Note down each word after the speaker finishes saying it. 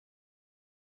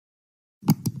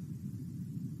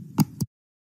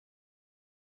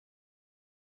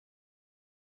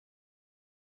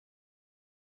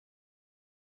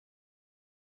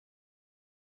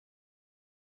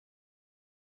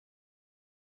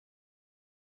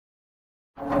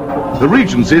The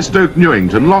Regency Stoke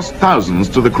Newington lost thousands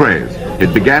to the Krays.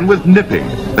 It began with nipping,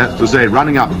 that's to say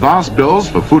running up vast bills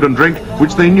for food and drink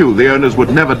which they knew the owners would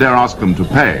never dare ask them to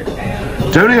pay.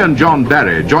 Tony and John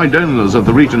Barry, joint owners of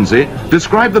the Regency,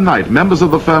 described the night members of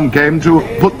the firm came to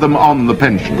put them on the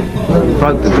pension.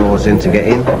 Broke the doors in to get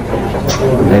in.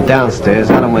 They're downstairs.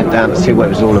 Alan went down to see what it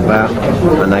was all about,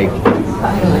 and they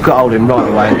got hold of him right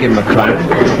away and gave him a crank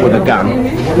with a gun,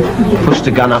 pushed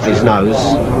the gun up his nose,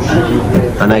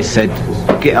 and they said,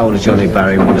 "Get hold of Johnny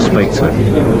Barry, we want to speak to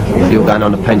him. You're going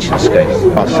on a pension scheme."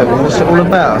 I said, "Well, what's it all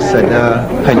about?" I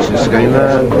said, "Pension scheme."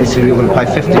 He said, "You're going to pay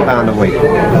 £50 a week."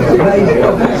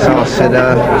 So I said,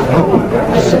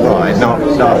 all right, no, I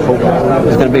thought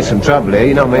there's going to be some trouble here,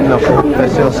 you know what I mean? I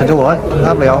said, all right,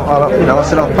 lovely, I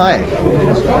said, I'll pay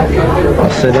it. I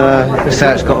said, this is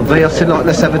how it's got to be. I said, like,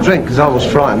 let's have a drink, because I was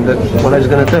frightened at what I was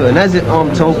going to do. And as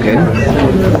I'm talking,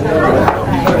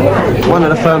 one of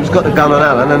the firms got the gun on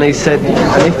Alan, and he said,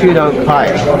 "And if you don't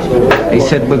pay," he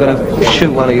said, "we're going to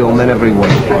shoot one of your men every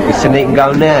week." He said, "He can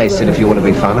go now," he said, "if you want to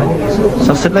be funny."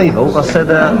 So I said, "Legal." I said,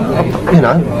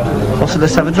 I said,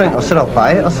 "Let's have a drink." I said, "I'll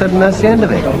pay it." I said, and that's the end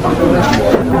of it.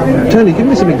 Tony, give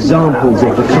me some examples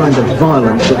of the kind of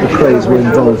violence that the Krays were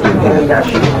involved in here.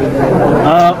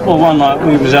 Well, one night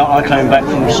we was out, I came back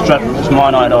from Stratford, it was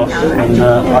my night off, and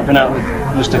I'd been out with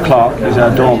Mr. Clark, who's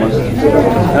our doorman,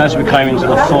 and as we came into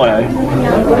the foyer,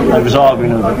 they was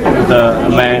arguing with a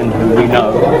man who we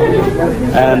know,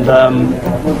 and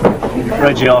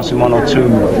Reggie asked him one or two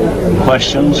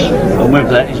questions, and with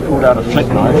that he's pulled out a flick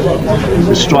knife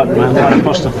and struck the man right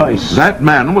across the face. That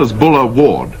man was Buller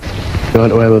Ward.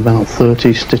 Got away with about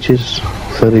 30 stitches,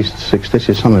 36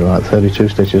 stitches, something like 32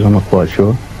 stitches, I'm not quite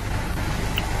sure.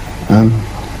 And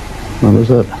that was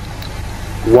it.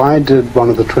 Why did one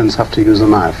of the twins have to use a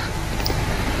knife?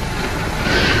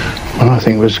 Well, I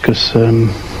think it was because, I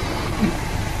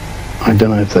don't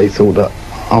know if they thought that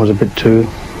I was a bit too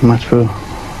much for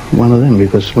one of them,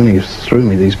 because when he threw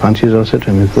me these punches, I said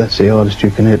to him, if that's the hardest you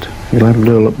can hit, you'll have to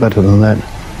do a lot better than that.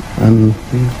 And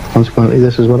consequently,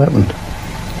 this is what happened.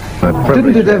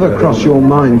 Didn't it ever cross your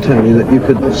mind, Tony, that you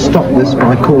could stop this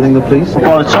by calling the police?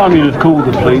 By the time you'd have called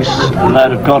the police and they'd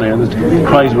have got here, the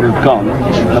Krays would have gone,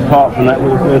 and apart from that there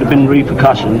would have been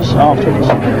repercussions afterwards.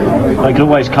 They could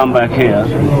always come back here,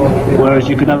 whereas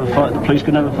you could never find, the police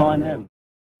could never find them.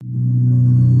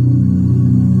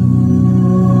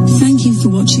 Thank you for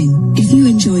watching. If you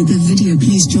enjoyed the video,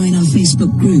 please join our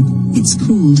Facebook group. It's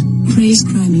called Krays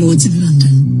Crime Lords of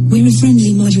London. We're a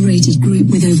friendly moderated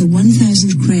group with over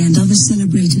 1,000 Kray and other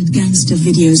celebrated gangster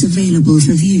videos available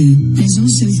for view. There's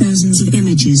also thousands of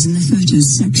images in the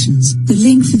photos sections. The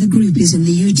link for the group is in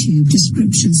the YouTube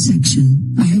description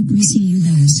section. I hope we see you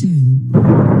there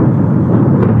soon.